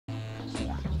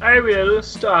I will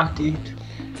start it.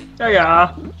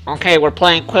 Yeah. Okay, we're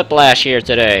playing Quiplash here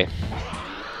today.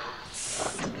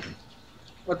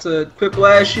 What's a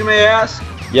quiplash, you may ask?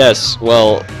 Yes,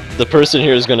 well, the person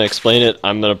here is going to explain it.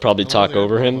 I'm going to probably talk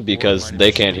over him because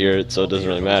they can't hear it, so it doesn't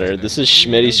really matter. This is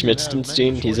Schmitty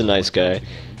Schmitzenstein. He's a nice guy.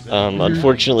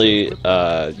 Unfortunately,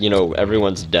 you know,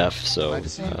 everyone's deaf, so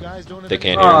they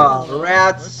can't hear. Aw,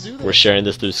 rats. We're sharing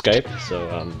this through Skype,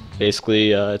 so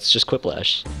basically, it's just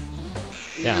Quiplash.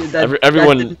 Yeah, That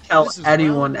everyone. didn't tell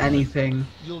anyone anything.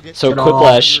 So at all.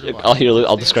 Quiplash,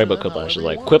 I'll describe what Quiplash is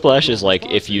like. Quiplash is like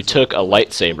if you took a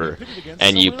lightsaber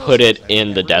and you put it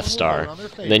in the Death Star,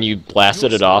 then you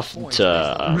blasted it off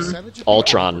to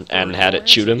Ultron and had it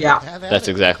shoot him. Yeah. That's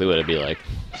exactly what it'd be like.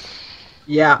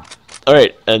 Yeah. All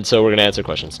right, and so we're gonna answer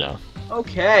questions now.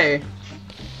 Okay.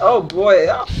 Oh boy,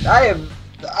 I have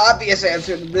the obvious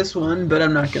answer to this one, but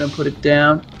I'm not gonna put it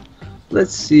down.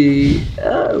 Let's see.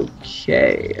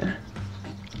 Okay.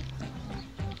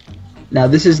 Now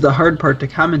this is the hard part to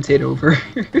commentate over.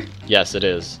 Yes, it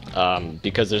is,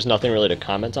 because there's nothing really to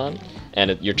comment on,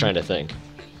 and you're trying to think.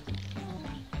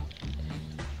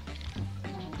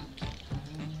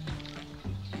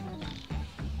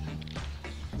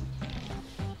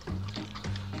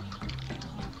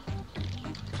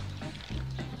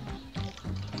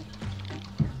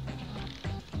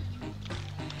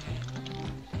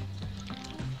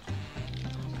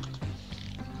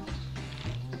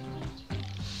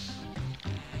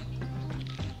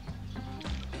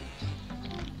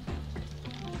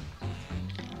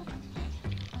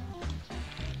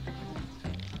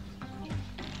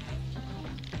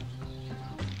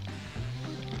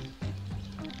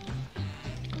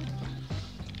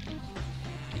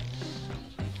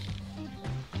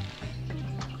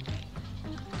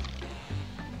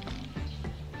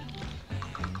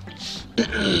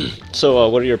 So,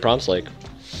 what are your prompts like?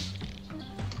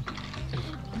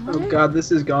 Oh god, this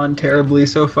has gone terribly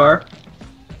so far.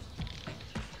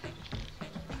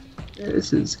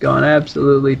 This has gone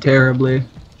absolutely terribly.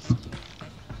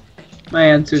 My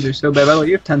answers are so bad. By the way,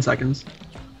 you have 10 seconds.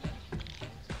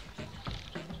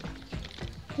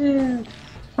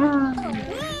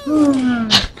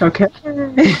 Okay.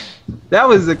 That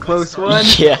was a close one.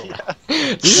 Yeah,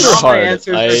 these are All my hard.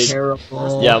 answers are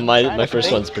terrible. Yeah, my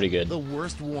first one's pretty good. The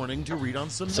worst warning to read on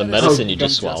some Medicine you Oh,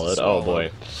 just swallowed. Oh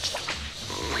boy.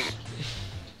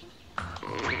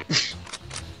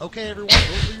 Okay, everyone,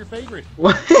 vote for your favorite.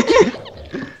 What?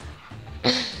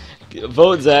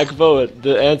 Vote, Zach, vote.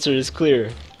 The answer is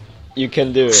clear. You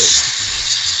can do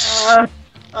it.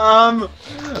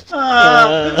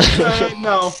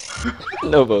 No.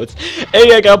 No votes.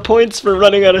 Hey, I got points for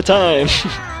running out of time.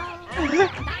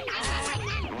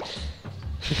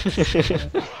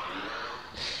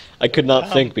 I could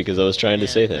not think because I was trying to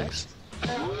say things.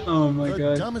 Oh my The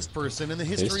god. dumbest person in the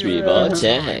history History of of all all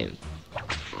time.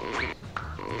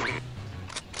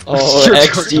 Oh, Sure,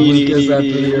 George Lucas after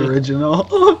the XD.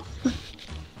 original.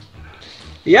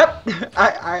 Yep,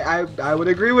 I would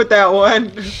agree with that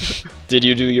one. Did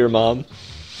you do your mom?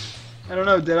 I don't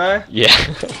know, did I? Yeah.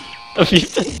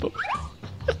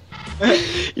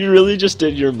 You really just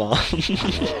did your mom.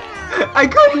 I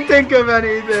couldn't think of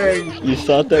anything. You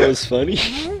thought that was funny?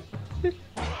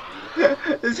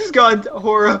 This has gone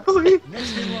horribly.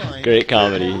 Next in line, Great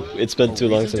comedy. It's been too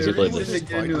long since we played We're this.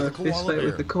 gonna get into a fist fight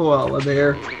with the koala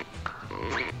bear.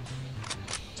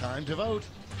 time to vote.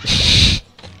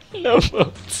 No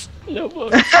votes. No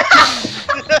votes.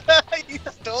 You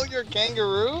stole your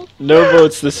kangaroo? No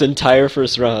votes this entire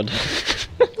first round.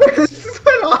 This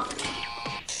went off.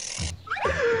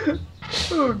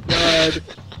 Oh god.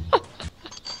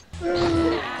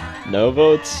 No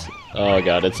votes? Oh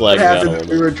god, it's What lagging out a happened little when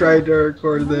we bit. were trying to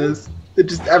record this? It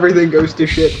just everything goes to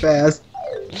shit fast.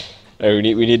 Alright,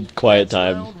 we need quiet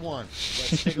time, Round one.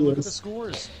 Let's take a look at the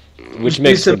scores. which Do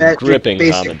makes some for gripping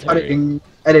basic commentary.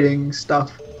 editing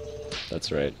stuff.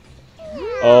 That's right.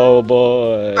 Oh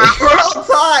boy. We're all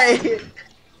tied.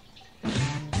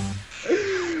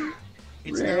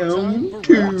 It's now Round time for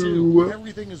two. round two.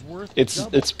 Everything is worth double,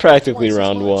 It's practically twice as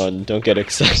round much. one. Don't get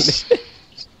excited.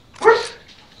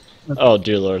 Oh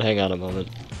dear lord, hang on a moment.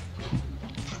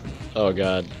 Oh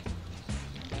god.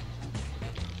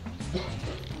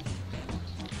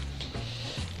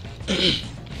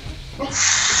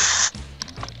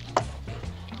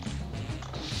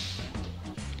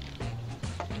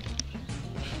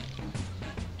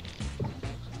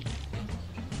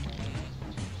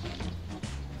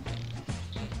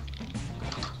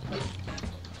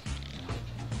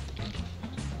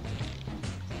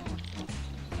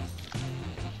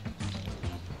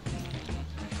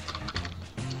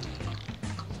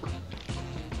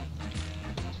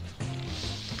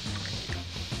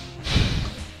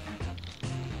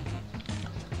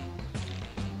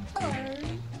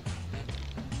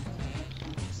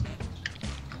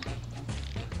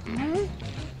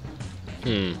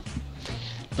 This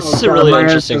Oh, is a God, really my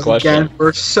interesting answers question. Again,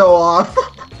 we're so off.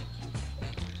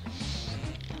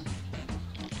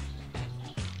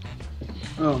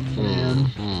 Oh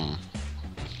man,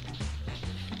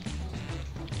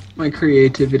 my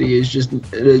creativity is just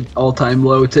at an all-time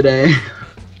low today.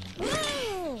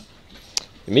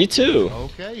 Me too.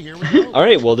 Okay, here we go. All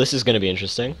right, well, this is going to be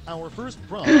interesting. Our first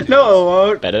prompt No, it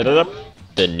won't. Ba-da-da-da.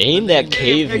 The name that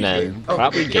cavemen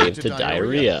probably gave to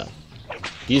diarrhea.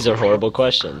 These are horrible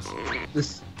questions.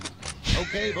 This.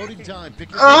 Okay, voting time.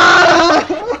 Pick your Ah!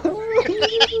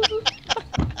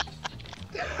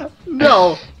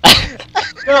 No.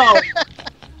 No.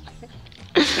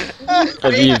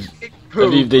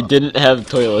 Aviv, they didn't have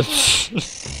toilets.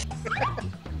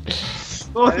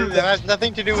 Both of That them. has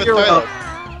nothing to do with Zero. toilet.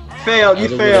 Failed. You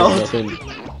failed. Nothing.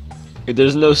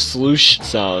 There's no sloosh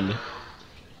sound.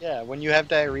 Yeah, when you have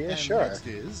diarrhea, And sure. next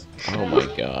is Oh my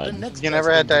the god. next You never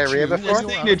best had thing to diarrhea chew before? when you're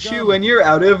Thing out to of chew gum. when you're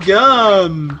out of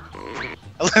gum.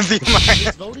 Olivia Meyer.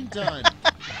 It's voting time.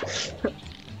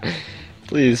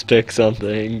 Please pick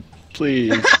something.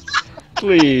 Please.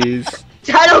 Please.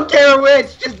 I don't care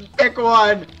which. Just pick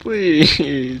one.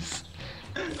 Please.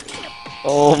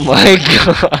 Oh my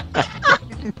god.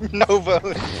 No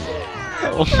vote.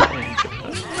 Oh my,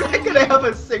 I'm not gonna have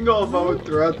a single vote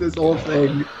throughout this whole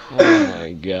thing. oh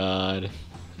my god.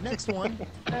 Next one.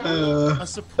 A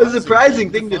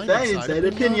surprising thing to find inside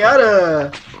a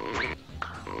pinata.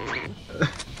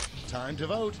 Time to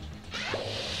vote.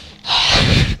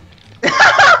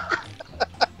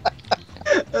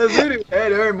 A voodoo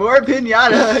head or more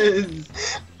pinatas.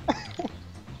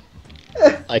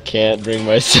 I can't bring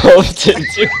myself to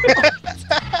do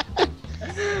it.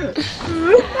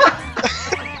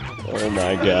 Oh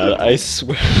my god, I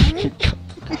swear.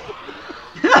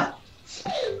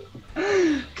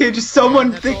 Okay, just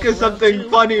someone think of something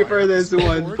funny for this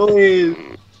one, please.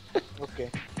 Okay.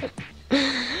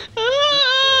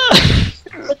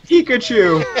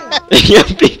 Pikachu. Yeah,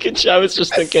 Pikachu, I was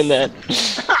just thinking that.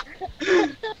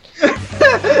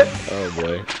 Oh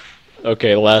boy.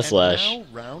 Okay, last And slash. now,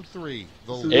 round 3.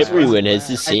 The Everyone has last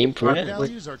the same Prompt print.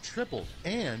 values are tripled,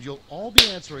 and you'll all be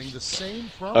answering the same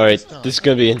prompt Alright, time. this is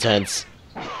gonna be intense.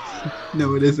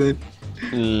 No, it isn't.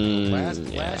 Last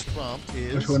Yeah. prompt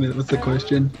is Which one is? What's the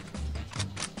question?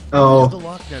 the Oh.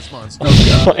 Loch Ness Monster.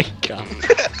 Oh my god.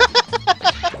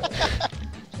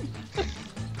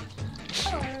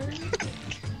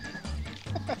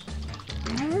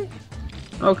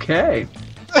 Okay.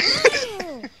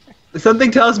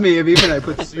 Something tells me if even I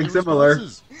put See something your similar.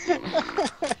 responses.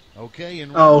 Okay,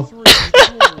 in Oh. round 3,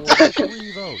 you will award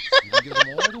 3 votes. You can give them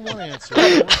all to one answer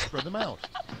or spread them out.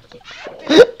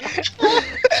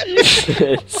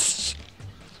 Jesus.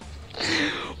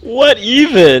 What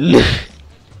even?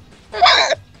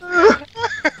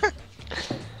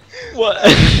 What?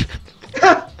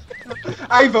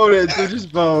 I voted, so just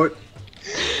vote.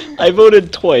 I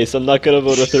voted twice. I'm not gonna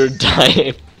vote a third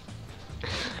time.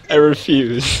 I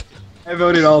refuse. I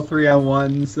voted all 3 on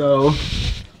 1, so.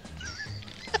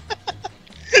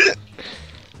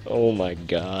 Oh my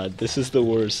god, this is the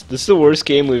worst. This is the worst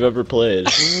game we've ever played.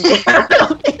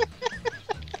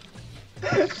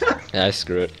 Ah,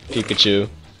 screw it. Pikachu.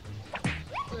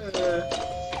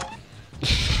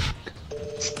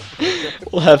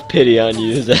 We'll have pity on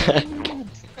you, Zach.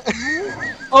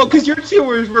 Oh, because your 2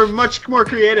 were much more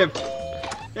creative.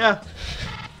 Yeah.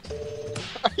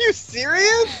 Are you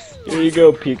serious? Here you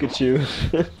go, Pikachu.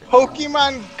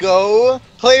 Pokemon Go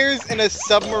players in a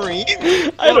submarine?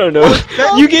 I don't know.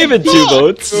 You gave it 2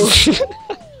 votes.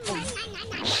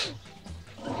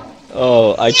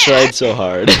 Oh, I tried so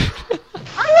hard.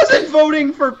 I wasn't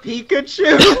voting for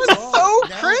Pikachu. So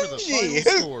Now for the cringy.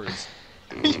 final scores.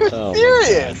 You're Oh my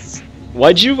serious.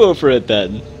 Why'd you vote for it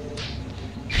then?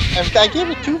 I gave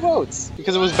it 2 votes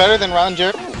because it was better than Ron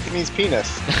Jeremy's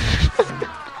penis.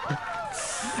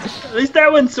 At least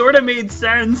that one sort of made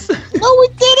sense. No,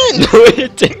 it didn't. No,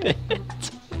 it didn't.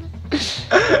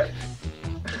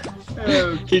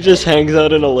 Oh, He just hangs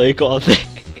out in a lake all day.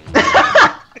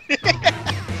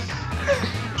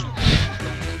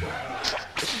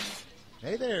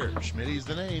 Hey there, Schmitty's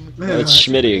the name. It's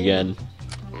Schmitty again.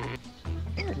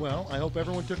 Well, I hope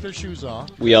everyone took their shoes off.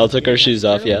 We all took our shoes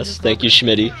off, yes. Thank you,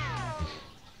 Schmitty.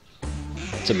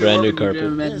 It's a brand new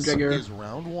carpet. This is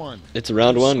round 1. It's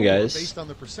round 1, guys. Based on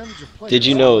the percentage of players Did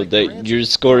you who know like your that answer. your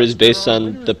score is based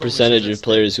on the percentage of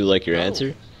players who like your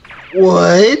answer?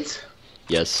 what?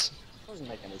 Yes. Doesn't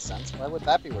make any sense. Why would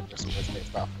that be what your score is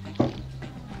based off?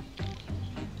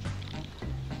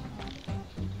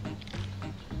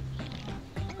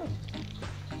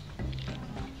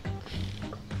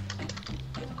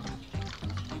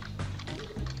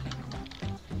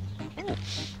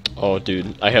 Oh,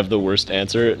 dude, I have the worst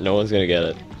answer. No one's gonna get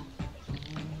it.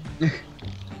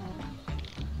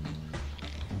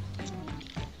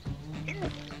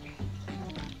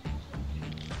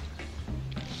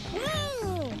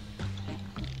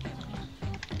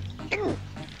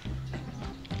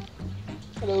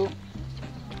 Hello.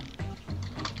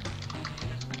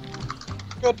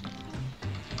 Good.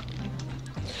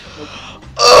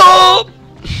 Oh!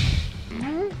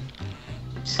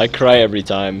 I cry every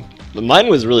time. But mine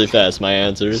was really fast, my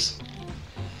answers.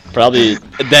 Probably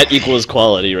that equals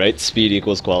quality, right? Speed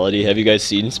equals quality. Have you guys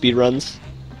seen speed runs?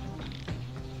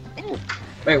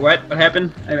 Wait, what? What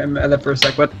happened? I'm at that for a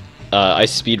sec. What? I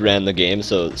speed ran the game,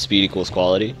 so speed equals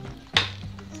quality.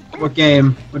 What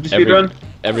game? What'd you speedrun?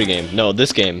 Every game. No,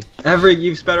 this game.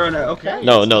 You've sped it. Okay.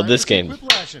 No, this game.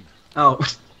 Quiplashing. Oh.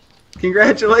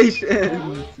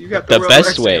 Congratulations! You got The world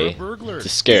best record. way Burglar. to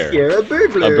scare Scare a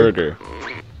burglar. a burger.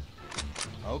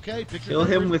 Okay, pick Kill your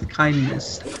him favorite. with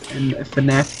kindness and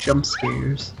FNAF jump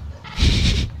scares.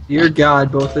 Dear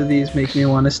God, both of these make me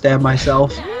want to stab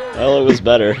myself. Well, it was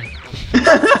better.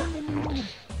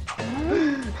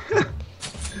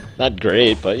 Not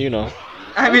great, but you know.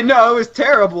 I mean, no, it was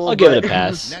terrible. I'll give it a but-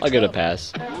 pass. I'll give it a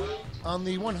pass. On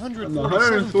the On the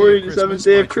 147th 147th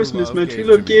day of Christmas, my true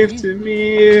love gave to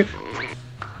me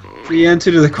the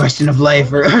answer to the question of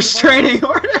life or restraining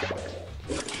order.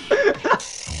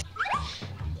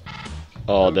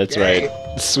 Oh, that's Okay.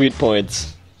 right. Sweet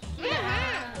points.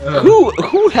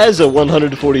 Who has a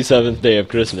 147th day of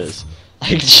Christmas?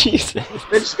 Like, Jesus.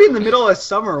 It'd just be in the middle of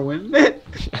summer, wouldn't it?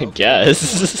 I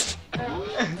guess.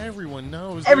 Everyone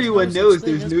knows. Everyone knows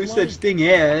there's no such thing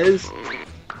as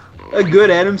a good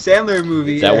Adam Sandler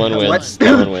movie. That one What? wins.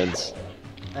 That one wins.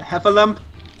 A heffalump?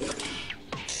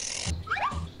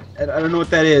 I don't know what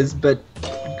that is, but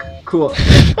cool.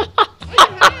 I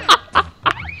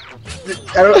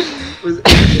don't. Was,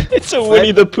 It's a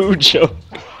Winnie the Pooh joke.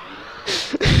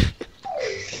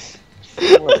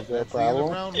 What is that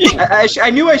problem? I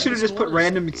knew I should have just put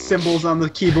random symbols on the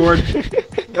keyboard.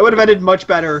 That would have ended much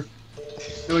better.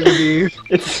 It would be.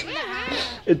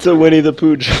 It's a Winnie the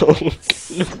Pooh joke.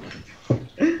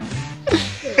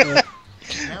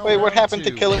 Wait, what happened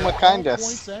to killing with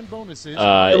kindness? It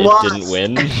didn't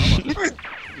win.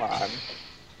 Come on.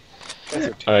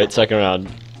 All right, second round.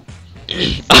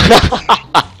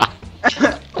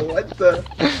 What the?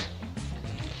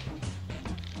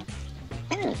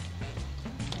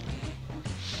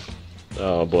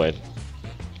 Oh boy.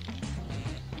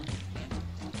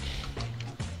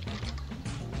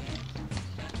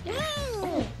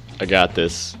 I got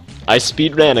this. I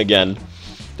speed ran again.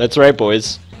 That's right,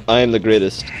 boys. I am the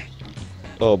greatest.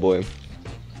 Oh boy.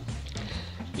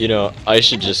 You know, I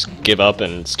should just give up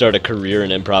and start a career in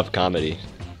improv comedy.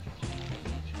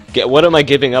 What am I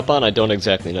giving up on? I don't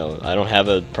exactly know. I don't have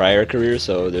a prior career,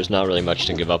 so there's not really much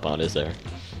to give up on, is there?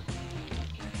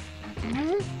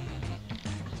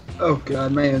 Oh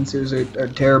god, my answers are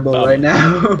terrible right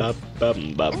now.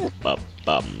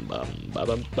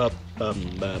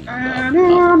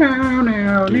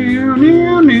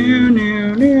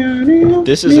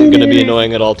 This isn't going to be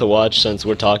annoying at all to watch since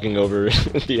we're talking over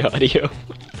the audio.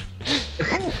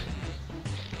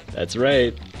 That's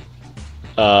right.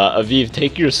 Aviv,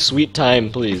 take your sweet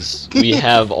time, please. We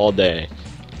have all day.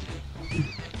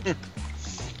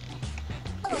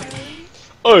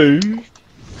 Oh.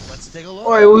 Let's take a look.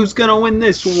 Alright, who's gonna win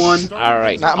this one?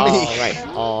 Alright, Not me.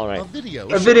 alright.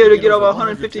 A video to get over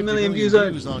 150 million views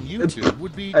on YouTube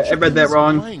would be I read that chickens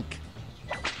wrong. blank.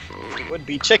 Would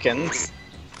be chickens.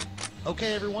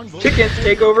 Okay, everyone, vote. Chickens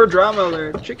take over drama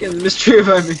alert. Chickens mystery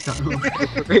by McDonald's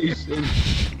Corporation.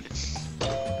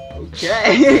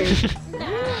 Okay.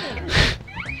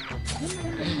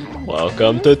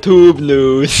 Welcome to Tube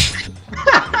News.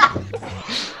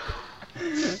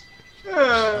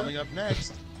 Coming up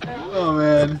next, Oh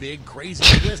the man. big crazy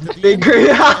twist at the Big end cra- of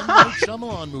the M. Night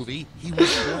Shyamalan movie. He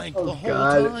was blank Oh, the whole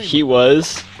God. time. He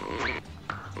was.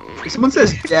 Someone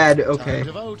says dead. Okay. Time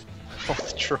to vote. All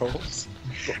the trolls.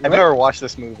 I've never watched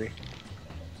this movie.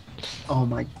 Oh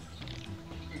my.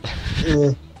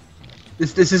 Ugh.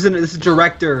 This isn't. This is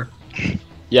director. It's a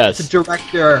Yes. Oh,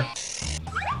 director.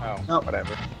 Nope.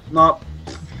 whatever. No.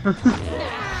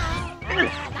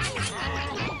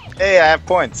 Hey, I have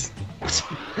points.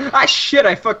 Ah shit!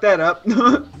 I fucked that up.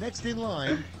 Next in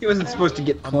line, He wasn't supposed to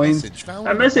get a points. message found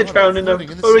A message in found in the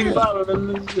voting voting sky.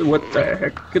 bottle. What the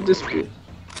heck could this be?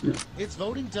 It's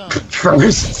voting time.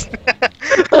 First.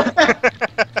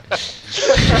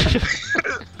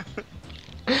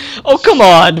 Oh, come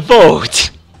on,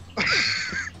 vote.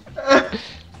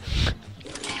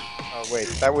 Oh wait,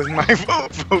 that was my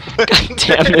vote.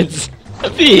 Damn it.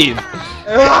 Aviv.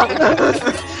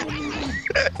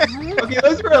 Okay,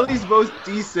 those were at least both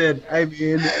decent. I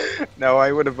mean, No,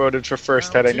 I would have voted for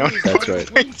first had I known. That's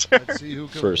right. Let's see who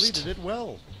First. completed it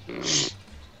well.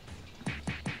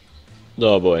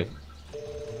 Oh boy.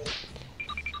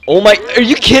 Oh my! Are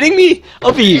you kidding me?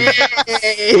 Aviv!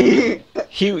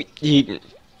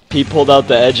 He pulled out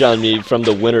the edge on me from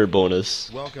the winner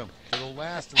bonus. Welcome to the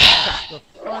last round, the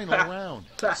final round.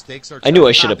 Stakes are I knew I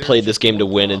turned. should have played this game to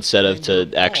win There's instead of no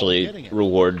to actually getting it.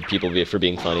 reward people for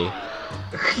being funny.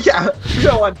 yeah, we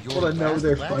don't want people Your to know last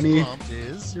they're funny. prompt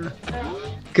is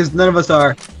Because none of us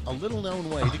are. a little known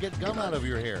way to get gum out of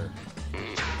your hair.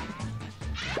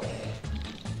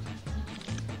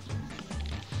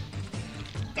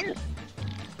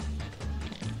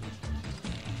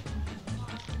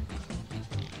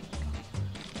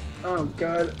 Oh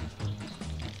god.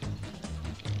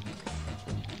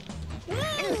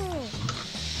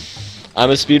 I'm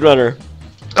a speedrunner.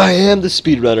 I am the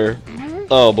speedrunner.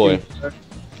 Oh boy.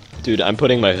 Dude, I'm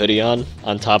putting my hoodie on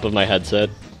top of my headset,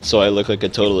 so I look like a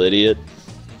total idiot.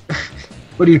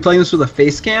 What are you playing this with a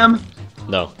face cam?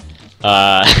 No.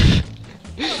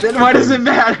 Then why does it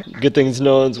matter? Good things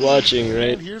no one's watching,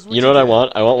 right? You know what I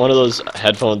want? I want one of those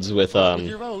headphones with, With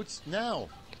your votes now.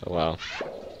 oh, wow.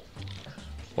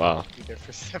 Wow. Be there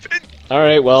for 7.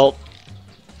 Alright, well,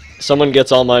 someone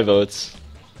gets all my votes.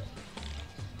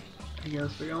 I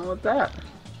guess we're going with that.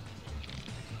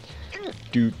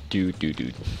 Dude.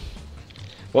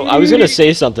 Well, I was gonna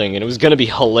say something, and it was gonna be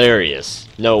hilarious.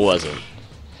 No, it wasn't.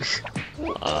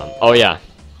 Oh yeah.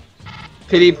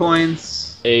 Pity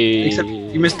points. Except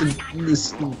you missed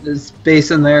this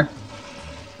space in there.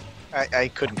 I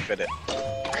couldn't fit it.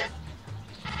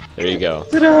 There you go.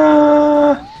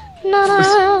 Ta-da!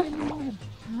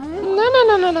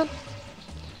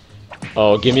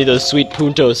 Oh, give me those sweet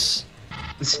puntos.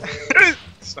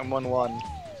 Someone won.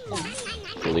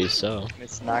 Believe so.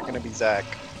 It's not gonna be Zach.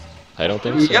 I don't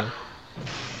think so. Yep.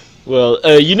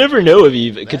 Well, you never know,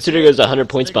 Aviv. Considering I was 100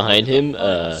 points behind him,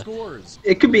 Scores.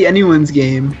 It could be anyone's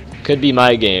game. could be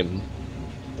my game.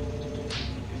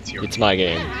 It's your It's my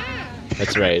game.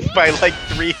 That's right. by like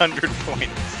 300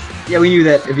 points. Yeah, we knew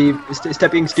that. If you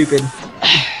stop being stupid.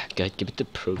 God, give it the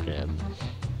program.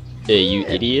 Hey, you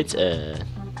idiot.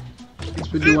 Let's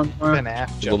do one more.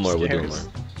 FNAF One more, we'll do jump one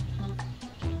more.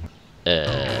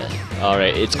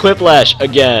 Alright, it's Quiplash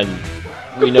again.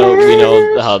 We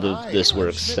know how this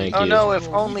works. Thank Oh you. no, if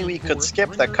only we could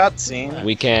skip the cutscene.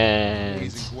 We can.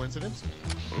 Amazing coincidence.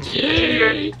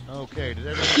 Yay! Okay, did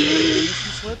everyone get their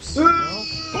slips? No?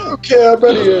 Okay, I'm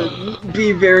ready to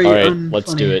be very Alright, unfunny.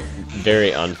 let's do it.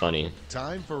 Very unfunny.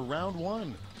 Time for round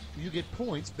 1. You get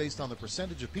points based on the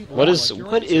percentage of people. What who is like your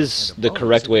what answer, is and a the bonus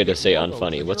correct if way you to get say more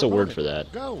votes unfunny? than What's your a word for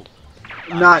opponent. that? Go.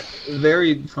 Not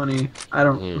very funny. I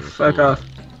don't. Hmm. Fuck off.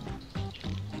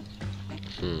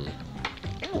 Hmm.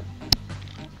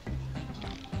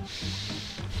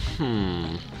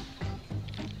 Hmm.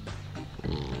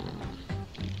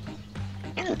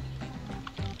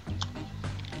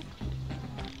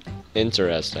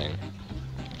 Interesting.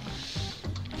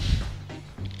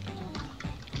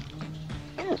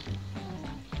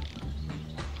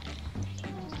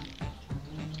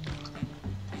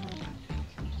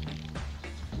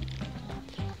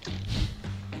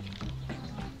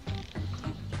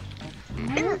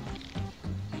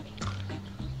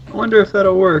 I wonder if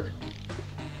that'll work.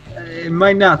 It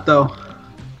might not, though.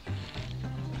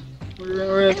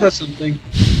 We're gonna test something.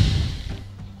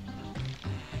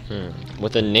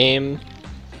 With a name.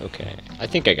 Okay, I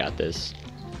think I got this.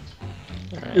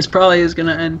 Alright. This probably is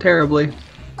gonna end terribly.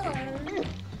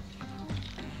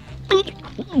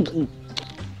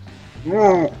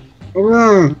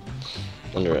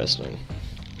 Interesting.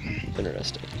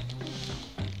 Interesting.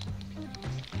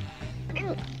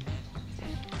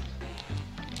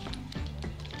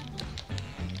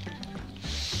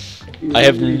 I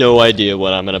have no idea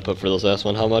what I'm gonna put for this last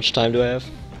one. How much time do I have?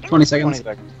 20 20 seconds.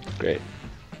 seconds. Great.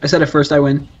 I said it first, I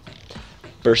win.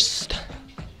 First.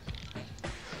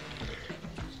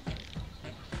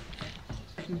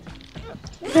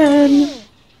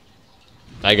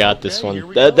 I got this Okay, here one.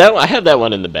 we That go. I have that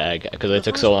one in the bag because I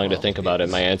took so long to think about it.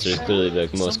 My answer is clearly the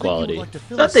most quality.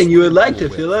 Something you would like to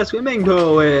fill a swimming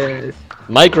pool with.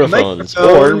 Microphones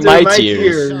or Microphones my or my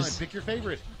tears. tears. Sean, pick your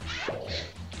favorite.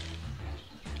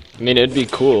 I mean, it'd be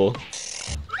cool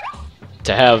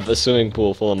to have a swimming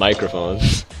pool full of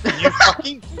microphones. You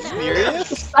fucking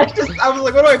serious? I was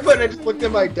like, what do I put? And I just looked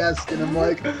at my desk and I'm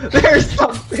like, there's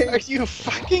something. Are you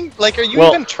fucking like? Are you Well,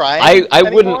 even trying? I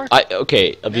anymore? wouldn't.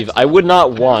 Okay, Aviv, I would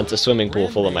not want a swimming pool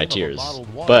full of my tears,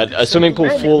 but a swimming pool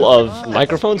full of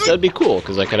microphones, that'd be cool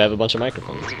because I could have a bunch of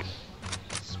microphones.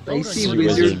 Spicy Sweet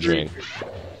wizard wizard drink.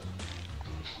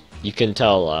 You can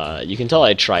tell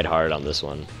I tried hard on this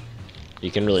one.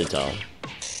 You can really tell.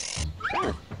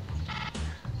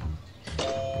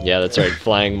 Yeah, that's right,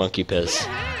 flying monkey piss.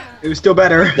 It was still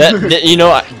better. You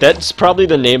know, that's probably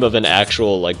the name of an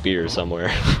actual, like, beer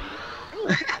somewhere.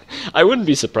 I wouldn't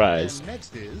be surprised. And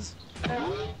next is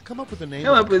come up with the name.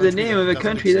 Come up with the name of a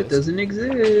country that doesn't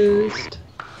exist.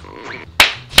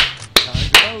 Time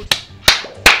to vote.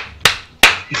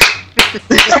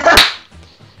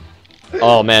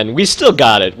 Oh man, we still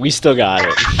got it. We still got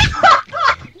it.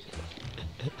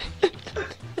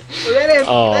 Well, that answers that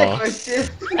Oh, question.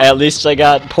 at least I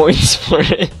got points for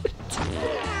it.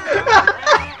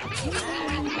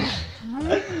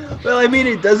 Well, I mean,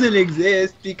 it doesn't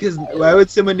exist because why would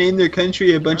someone name their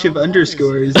country a bunch of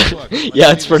underscores?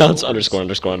 Yeah, it's pronounced underscore,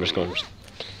 underscore, underscore, underscore.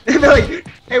 They're like,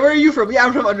 hey, where are you from? Yeah,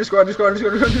 I'm from underscore, underscore,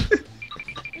 underscore, underscore.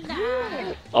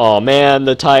 Oh man,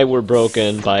 the tie were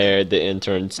broken by the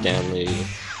intern Stanley.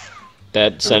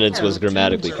 That sentence was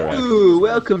grammatically correct. Ooh,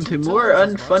 welcome to more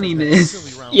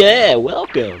unfunniness. Yeah,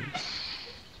 welcome.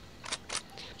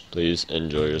 Please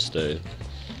enjoy your stay.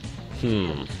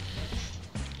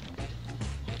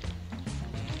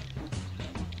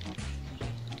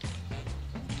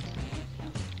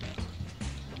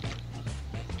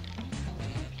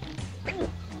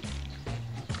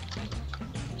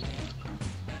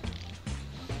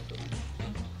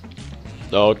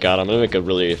 Oh god, I'm gonna make a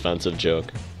really offensive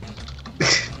joke.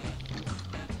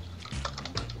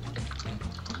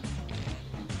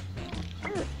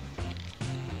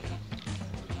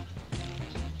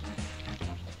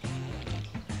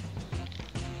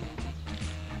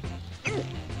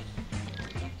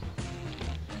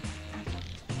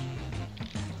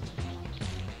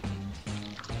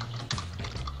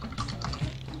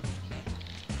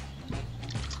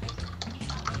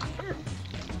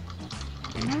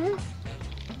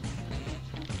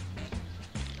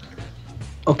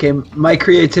 Okay, my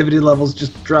creativity levels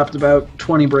just dropped about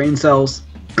 20 brain cells.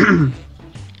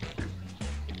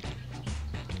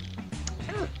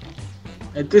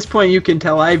 At this point, you can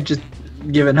tell I've just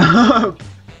given up.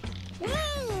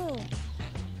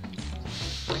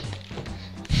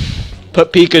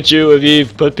 Put Pikachu,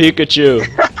 Aviv, put Pikachu.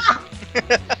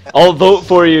 I'll vote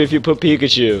for you if you put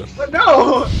Pikachu. But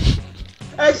no!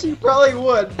 Actually, you probably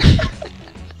would.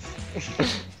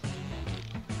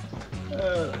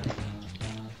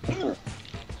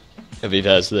 Aviv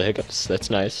has the hiccups, that's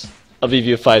nice. I'll give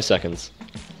you 5 seconds.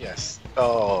 Yes.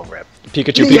 Oh, rip.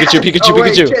 Pikachu, Pikachu, Pikachu, Oh,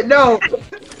 wait, Pikachu! shit, no!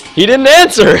 He didn't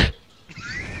answer!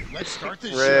 Let's start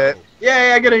this Rip. show.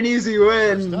 Yay, I got an easy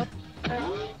First win! up,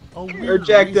 a weird Or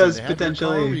Jack reason does, to have your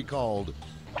potentially. car recalled.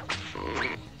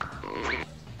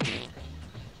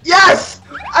 Yes!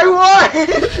 I won!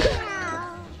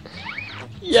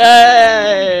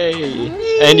 Yay!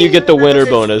 And you get the winner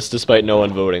bonus despite no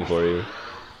one voting for you.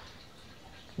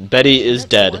 Betty is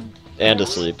dead and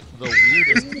asleep. The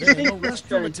weirdest thing a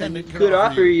restroom attendant can Could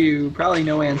offer you probably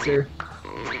no answer.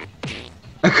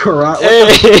 A karate.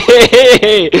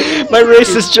 Hey, my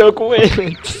racist joke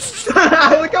wins.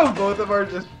 I like how both of our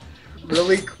just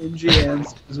really cringy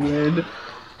answers win.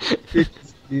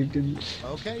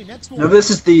 Okay, next one. Now this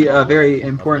is the very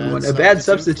important one. A bad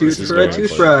substitute This is for a very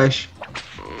toothbrush.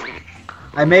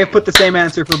 I may have put the same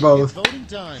answer for It's both. voting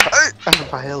time. A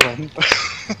violin.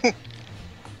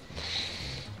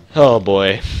 Oh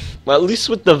boy. Well, at least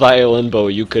with the violin bow,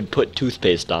 you could put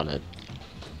toothpaste on it.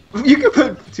 You could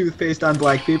put toothpaste on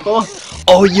black people.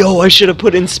 Oh, yo, I should have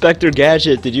put Inspector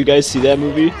Gadget. Did you guys see that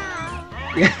movie?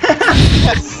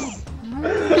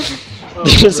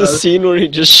 There's a scene where he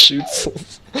just shoots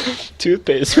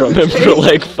toothpaste from him for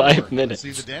like 5 minutes.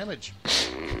 See the damage.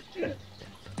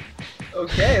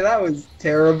 Okay, that was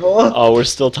terrible. Oh, we're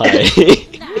still tied.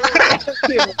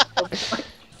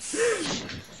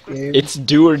 It's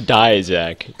do or die,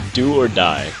 Zach. Do or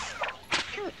die.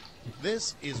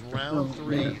 This is round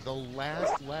 3, man. the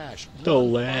last lash. The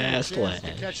One last final chance to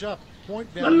lash. catch up.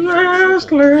 Point The values are last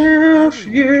simple. lash,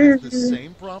 Everyone yeah. has the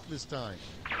same prompt this time.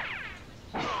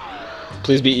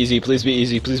 Please be easy, please be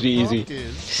easy, please be easy. Prompt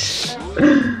is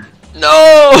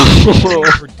No!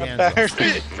 for dandruff.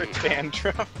 For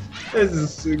dandruff.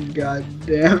 This is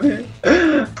goddamn it.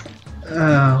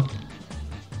 Oh.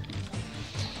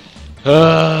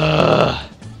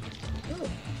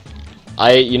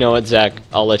 You know what, Zach?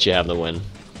 I'll let you have the win.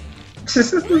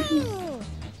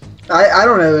 I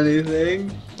don't have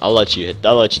anything. I'll let you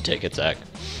take it, Zach.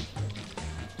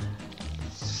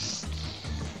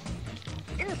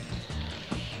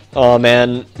 Oh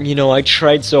man, you know, I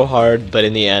tried so hard, but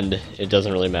in the end, it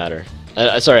doesn't really matter.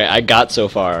 Sorry, I got so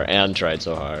far and tried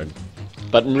so hard.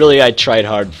 But really, I tried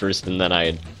hard first, and then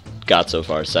I got so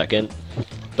far second.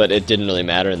 But it didn't really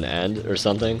matter in the end, or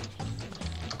something.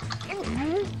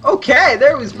 Okay,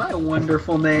 there was my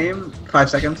wonderful name. 5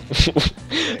 seconds.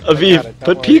 Aviv,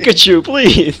 put Pikachu,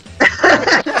 please!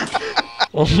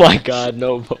 Oh my god,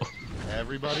 no vote.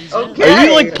 Everybody's Okay. Are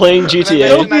you like playing GTA?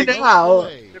 Don't be now.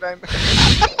 Did I...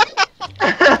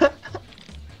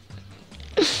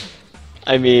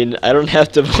 I mean, I don't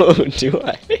have to vote, do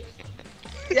I?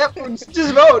 Yep,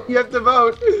 just vote. You have to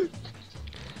vote.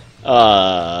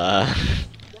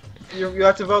 You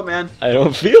have to vote, man. I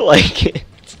don't feel like it.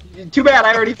 Too bad,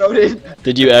 I already voted.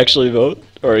 Did you actually vote,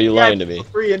 or are you lying to I me?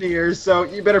 put 3 into yours, so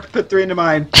you better put 3 into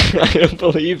mine. I don't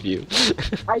believe you.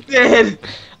 I did.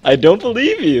 I don't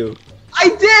believe you. I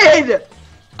did.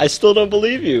 I still don't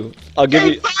believe you. I'll give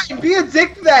Hey, you. fine, be a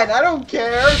dick then. I don't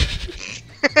care.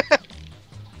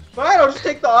 Fine, I'll just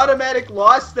take the automatic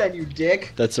loss then, you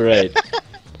dick. That's right.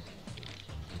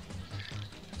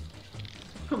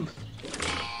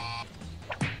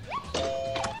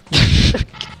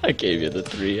 I gave you the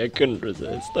 3. I couldn't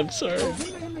resist. I'm sorry.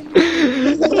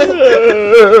 You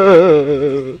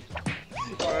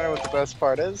wanna know what the best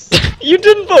part is? You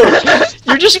didn't vote.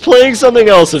 You're just playing something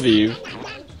else, Aviv.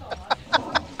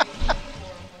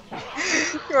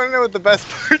 You wanna know what the best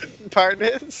part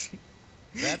is?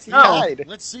 That's No. Tied.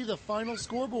 Let's see the final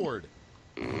scoreboard.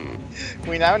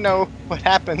 We now know what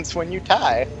happens when you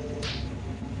tie.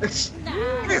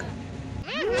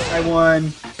 I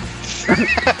won.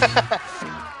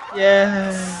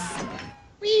 Yeah.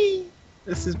 Whee!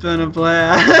 This has been a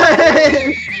blast.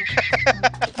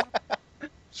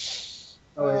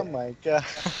 Oh my god.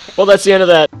 Well, that's the end of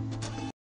that.